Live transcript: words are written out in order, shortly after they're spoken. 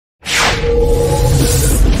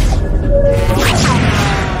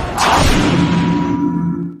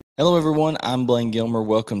Hello, everyone. I'm Blaine Gilmer.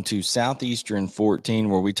 Welcome to Southeastern 14,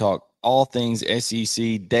 where we talk all things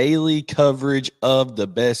SEC, daily coverage of the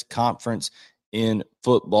best conference in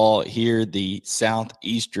football here, the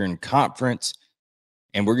Southeastern Conference.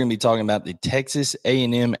 And we're going to be talking about the Texas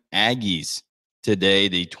A&M Aggies today,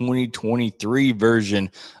 the 2023 version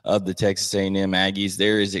of the Texas A&M Aggies.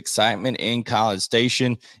 There is excitement in College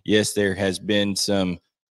Station. Yes, there has been some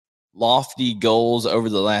lofty goals over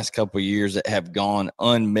the last couple of years that have gone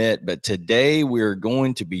unmet, but today we're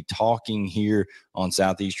going to be talking here on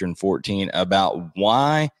Southeastern 14 about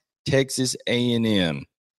why Texas A&M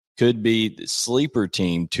could be the sleeper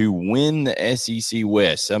team to win the SEC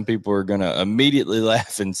West. Some people are going to immediately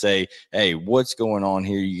laugh and say, hey, what's going on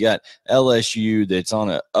here? You got LSU that's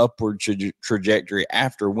on an upward trajectory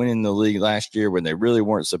after winning the league last year when they really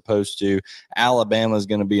weren't supposed to. Alabama is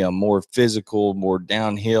going to be a more physical, more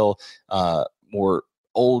downhill, more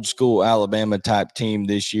old school Alabama type team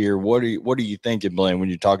this year. What are you thinking, Blaine, when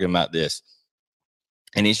you're talking about this?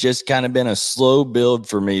 And it's just kind of been a slow build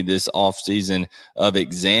for me this offseason of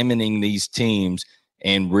examining these teams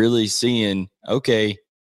and really seeing, okay,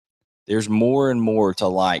 there's more and more to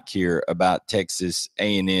like here about Texas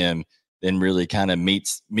A&M than really kind of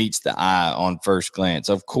meets the eye on first glance.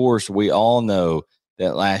 Of course, we all know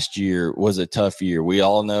that last year was a tough year. We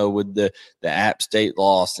all know with the App State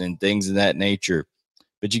loss and things of that nature.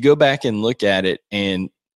 But you go back and look at it, and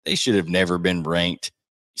they should have never been ranked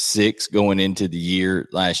 6 going into the year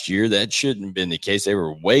last year. That shouldn't have been the case. They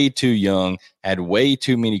were way too young, had way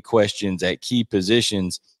too many questions at key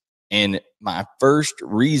positions. And my first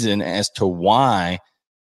reason as to why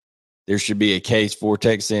there should be a case for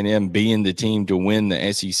Texas A&M being the team to win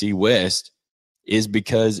the SEC West is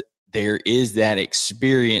because there is that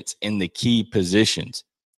experience in the key positions.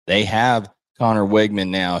 They have Connor Wegman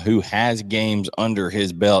now, who has games under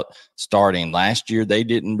his belt starting. Last year, they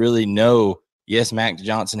didn't really know. Yes, Max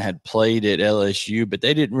Johnson had played at LSU, but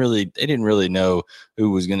they didn't really know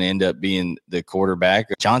who was going to end up being the quarterback.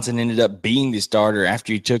 Johnson ended up being the starter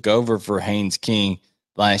after he took over for Haynes King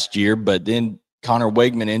last year, but then Connor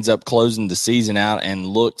Wegman ends up closing the season out and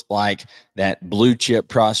looked like that blue chip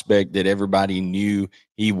prospect that everybody knew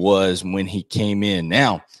he was when he came in.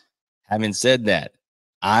 Now, having said that,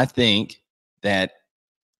 I think that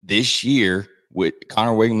this year with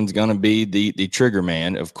Connor Wegman's going to be the trigger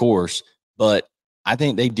man, of course. But I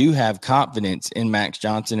think they do have confidence in Max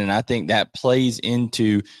Johnson, and I think that plays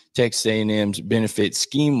into Texas A&M's benefit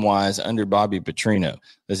scheme-wise under Bobby Petrino.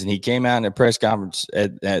 Listen, he came out in a press conference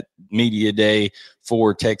at media day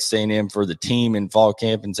for Texas A&M for the team in fall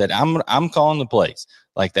camp and said, I'm calling the plays.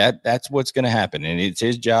 Like that's what's going to happen, and it's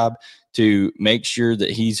his job to make sure that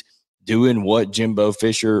he's doing what Jimbo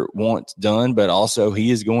Fisher wants done, but also he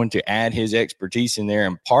is going to add his expertise in there,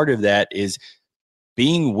 and part of that is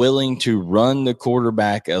being willing to run the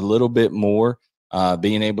quarterback a little bit more,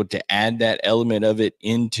 being able to add that element of it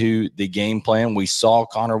into the game plan. We saw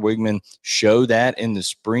Connor Wegman show that in the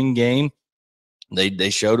spring game. They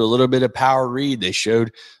showed a little bit of power read. They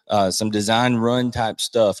showed some design run type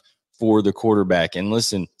stuff for the quarterback. And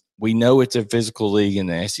listen, we know it's a physical league in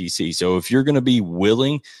the SEC. So if you're going to be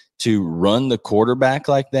willing to run the quarterback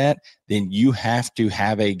like that, then you have to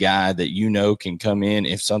have a guy that you know can come in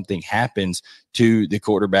if something happens to the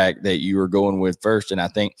quarterback that you are going with first. And I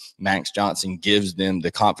think Max Johnson gives them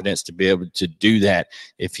the confidence to be able to do that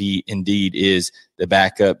if he indeed is the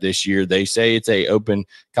backup this year. They say it's a open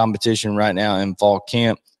competition right now in fall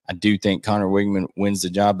camp. I do think Connor Wegman wins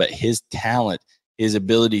the job, but his talent, his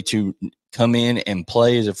ability to come in and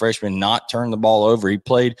play as a freshman, not turn the ball over. He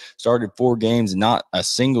started 4 games, not a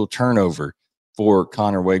single turnover for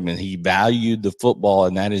Connor Wegman. He valued the football,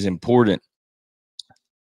 and that is important.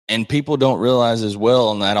 And people don't realize as well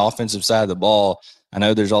on that offensive side of the ball, I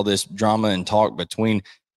know there's all this drama and talk between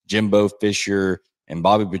Jimbo Fisher and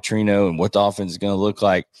Bobby Petrino and what the offense is going to look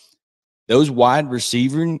like. Those wide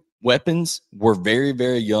receiving weapons were very,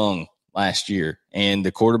 very young last year, and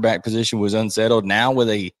the quarterback position was unsettled. Now with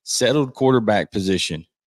a settled quarterback position,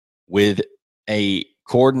 with a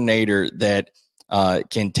coordinator that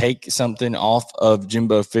can take something off of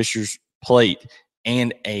Jimbo Fisher's plate,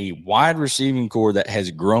 and a wide receiving core that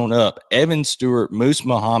has grown up, Evan Stewart, Moose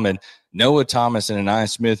Muhammad, Noah Thomas, and Anaya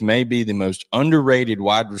Smith may be the most underrated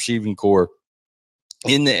wide receiving core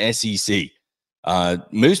in the SEC.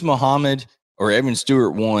 Moose Muhammad or Evan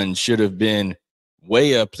Stewart one should have been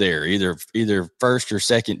way up there, either first or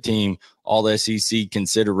second team all SEC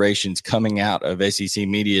considerations coming out of SEC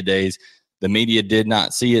media days. The media did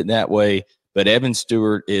not see it that way, But Evan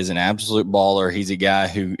Stewart is an absolute baller. He's a guy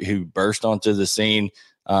who burst onto the scene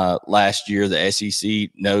last year. The SEC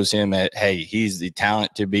knows him at, hey, he's the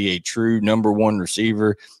talent to be a true number one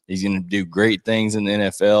receiver. He's going to do great things in the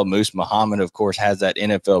NFL. Moose Muhammad, of course, has that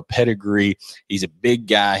NFL pedigree. He's a big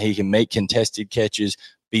guy. He can make contested catches,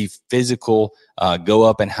 be physical, go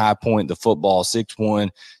up and high point the football, 6'1",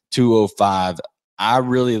 205. I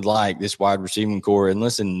really like this wide receiving core. And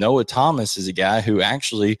listen, Noah Thomas is a guy who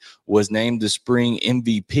actually was named the spring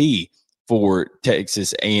MVP for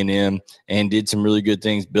Texas A&M and did some really good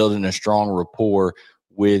things, building a strong rapport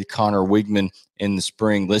with Connor Wigman in the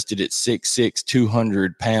spring, listed at 6'6",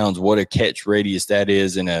 200 pounds. What a catch radius that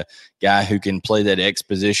is, and a guy who can play that X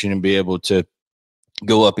position and be able to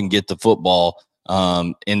go up and get the football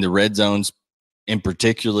in the red zones in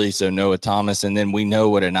particularly. So Noah Thomas, and then we know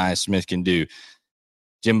what Ainias Smith can do.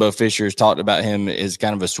 Jimbo Fisher has talked about him as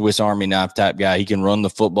kind of a Swiss Army knife type guy. He can run the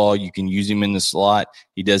football. You can use him in the slot.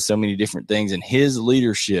 He does so many different things. And his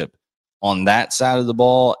leadership on that side of the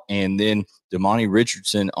ball, and then Damani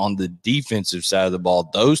Richardson on the defensive side of the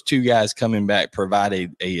ball, those two guys coming back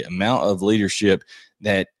provide a amount of leadership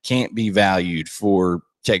that can't be valued for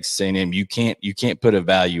Texas A&M. You can't put a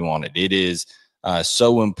value on it. It is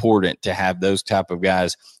so important to have those type of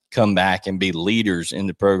guys come back and be leaders in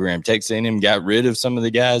the program. Texas A&M got rid of some of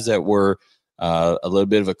the guys that were a little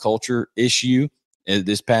bit of a culture issue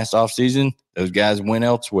this past offseason. Those guys went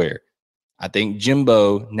elsewhere. I think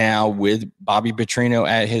Jimbo now with Bobby Petrino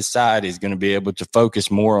at his side is going to be able to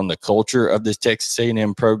focus more on the culture of this Texas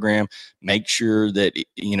A&M program, make sure that,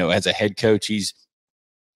 as a head coach, he's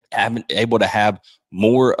able to have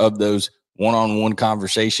more of those one-on-one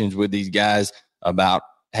conversations with these guys about,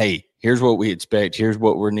 hey, here's what we expect. Here's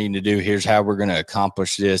what we're needing to do. Here's how we're going to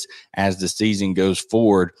accomplish this as the season goes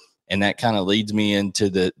forward. And that kind of leads me into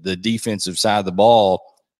the defensive side of the ball,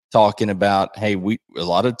 talking about, hey, a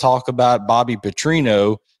lot of talk about Bobby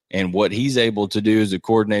Petrino and what he's able to do as a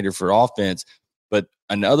coordinator for offense. But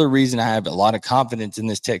another reason I have a lot of confidence in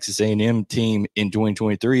this Texas A&M team in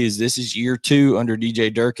 2023 is this is year 2 under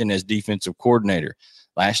DJ Durkin as defensive coordinator.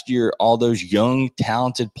 Last year, all those young,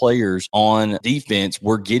 talented players on defense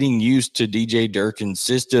were getting used to DJ Durkin's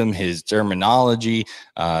system, his terminology,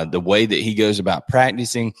 the way that he goes about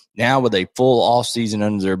practicing. Now with a full offseason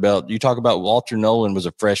under their belt, you talk about Walter Nolan was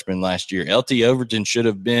a freshman last year. LT Overton should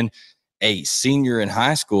have been a senior in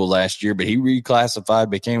high school last year, but he reclassified,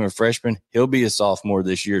 became a freshman. He'll be a sophomore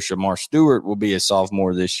this year. Shamar Stewart will be a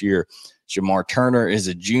sophomore this year. Shamar Turner is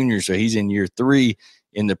a junior, so he's in year 3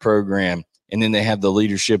 in the program. And then they have the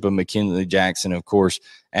leadership of McKinley Jackson, of course,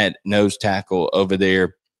 at nose tackle over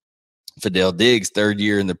there. Fidel Diggs, 3rd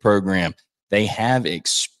year in the program. They have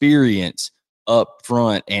experience up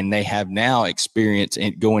front, and they have now experience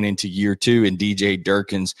going into year 2 in DJ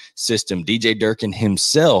Durkin's system. DJ Durkin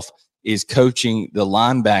himself is coaching the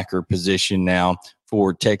linebacker position now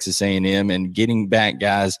for Texas A&M and getting back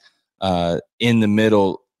guys in the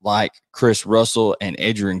middle like Chris Russell and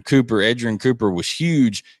Edgerrin Cooper. Edgerrin Cooper was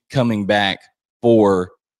huge coming back for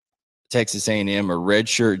Texas A&M, a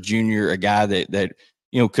redshirt junior, a guy that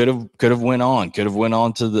could have went on to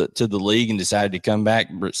the league and decided to come back.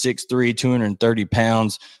 6'3", 230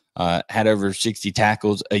 pounds, had over 60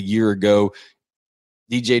 tackles a year ago.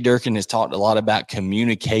 DJ Durkin has talked a lot about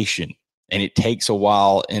communication, and it takes a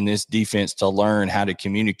while in this defense to learn how to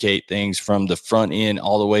communicate things from the front end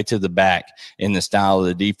all the way to the back in the style of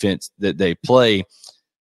the defense that they play.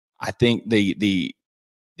 I think the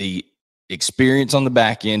experience on the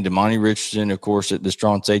back end, Damani Richardson, of course, at the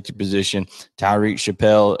strong safety position, Tyreek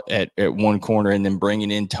Chappelle at one corner, and then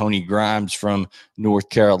bringing in Tony Grimes from North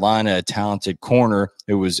Carolina, a talented corner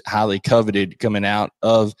who was highly coveted coming out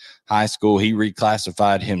of high school. He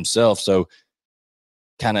reclassified himself. So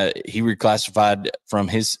he reclassified from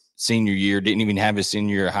his senior year, didn't even have his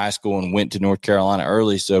senior year of high school, and went to North Carolina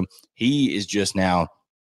early. So he is just now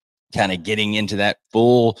kind of getting into that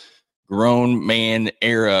full grown man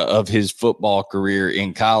era of his football career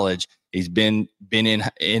in college. He's been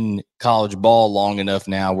in college ball long enough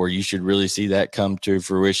now where you should really see that come to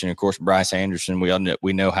fruition. Of course, Bryce Anderson,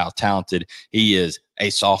 we know how talented he is, a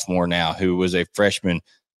sophomore now who was a freshman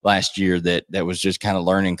last year that was just kind of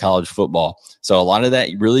learning college football. So a lot of that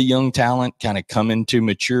really young talent kind of coming to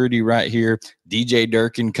maturity right here. DJ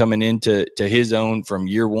Durkin coming into his own from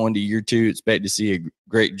year 1 to year 2. Expect to see a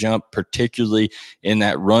great jump, particularly in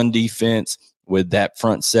that run defense with that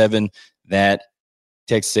front 7 that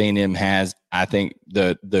Texas A&M has. I think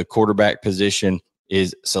the quarterback position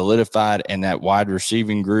is solidified, and that wide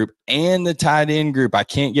receiving group and the tight end group. I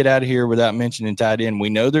can't get out of here without mentioning tight end. We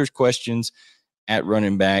know there's questions at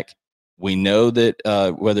running back. We know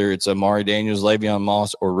that whether it's Amari Daniels, Le'Veon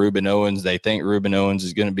Moss, or Reuben Owens, they think Reuben Owens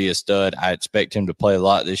is going to be a stud. I expect him to play a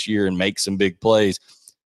lot this year and make some big plays.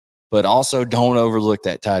 But also don't overlook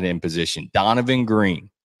that tight end position. Donovan Green,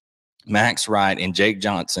 Max Wright, and Jake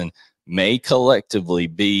Johnson may collectively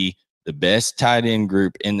be the best tight end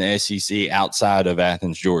group in the SEC outside of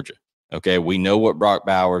Athens, Georgia. Okay, we know what Brock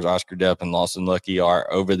Bowers, Oscar Delp, and Lawson Lucky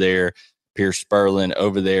are over there. Pierce Sperlin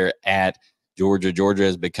over there at Georgia. Georgia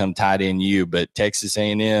has become tight end U, but Texas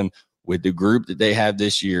A&M with the group that they have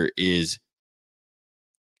this year is,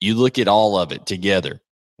 you look at all of it together.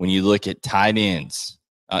 When you look at tight ends,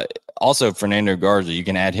 also Fernando Garza, you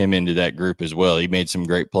can add him into that group as well. He made some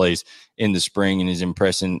great plays in the spring and is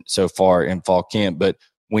impressing so far in fall camp. But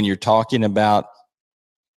when you're talking about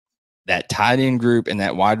that tight end group and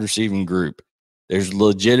that wide receiving group, there's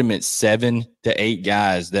legitimate 7 to 8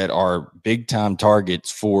 guys that are big-time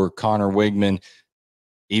targets for Connor Wigman,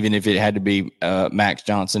 even if it had to be Max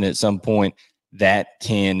Johnson at some point, that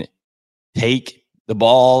can take the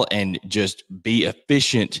ball and just be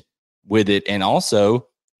efficient with it. And also,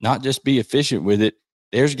 not just be efficient with it,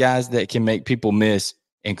 there's guys that can make people miss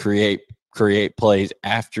and create plays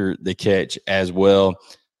after the catch as well.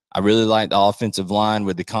 I really like the offensive line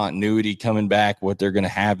with the continuity coming back, what they're going to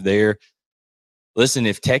have there. Listen,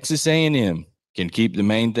 if Texas A&M can keep the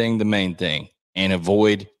main thing and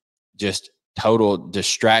avoid just total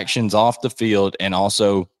distractions off the field and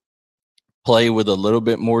also play with a little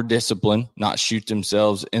bit more discipline, not shoot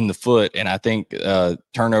themselves in the foot. And I think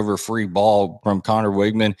turnover-free ball from Connor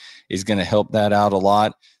Wigman is going to help that out a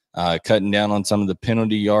lot, cutting down on some of the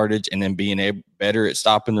penalty yardage and then being better at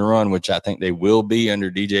stopping the run, which I think they will be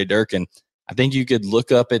under DJ Durkin. I think you could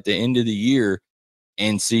look up at the end of the year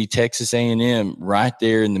and see Texas A&M right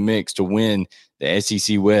there in the mix to win the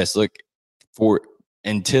SEC West. Look, for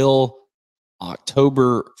until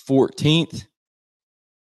October 14th,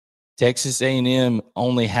 Texas A&M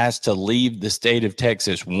only has to leave the state of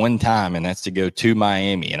Texas one time, and that's to go to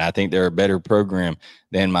Miami. And I think they're a better program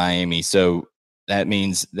than Miami. So that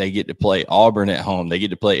means they get to play Auburn at home. They get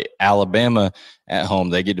to play Alabama at home.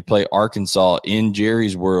 They get to play Arkansas in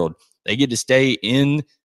Jerry's World. They get to stay in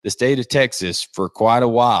the state of Texas for quite a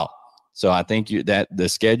while. So I think that the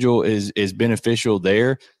schedule is beneficial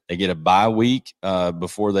there. They get a bye week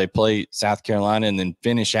before they play South Carolina and then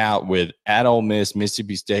finish out with at Ole Miss,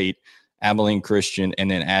 Mississippi State, Abilene Christian, and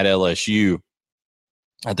then at LSU.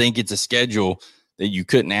 I think it's a schedule that you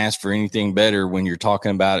couldn't ask for anything better when you're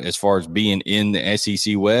talking about as far as being in the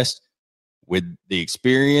SEC West with the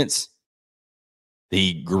experience,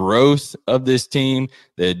 the growth of this team,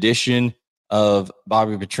 the addition of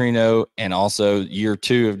Bobby Petrino, and also year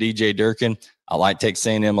 2 of DJ Durkin. I like Texas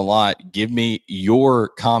A&M a lot. Give me your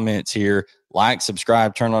comments here. Like,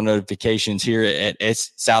 subscribe, turn on notifications here at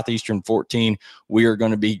Southeastern 14. We are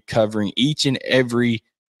going to be covering each and every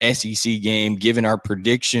SEC game, giving our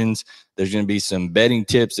predictions. There's going to be some betting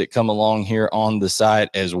tips that come along here on the site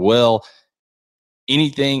as well.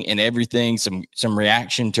 Anything and everything, some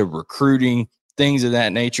reaction to recruiting, things of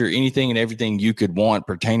that nature, anything and everything you could want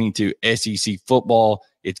pertaining to SEC football,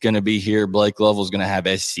 it's going to be here. Blake Lovell is going to have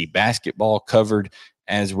SEC basketball covered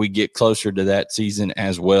as we get closer to that season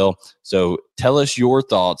as well. So tell us your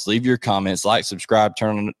thoughts. Leave your comments, like, subscribe,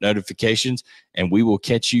 turn on notifications, and we will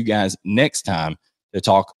catch you guys next time to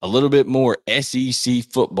talk a little bit more SEC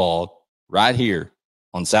football right here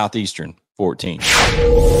on Southeastern 14.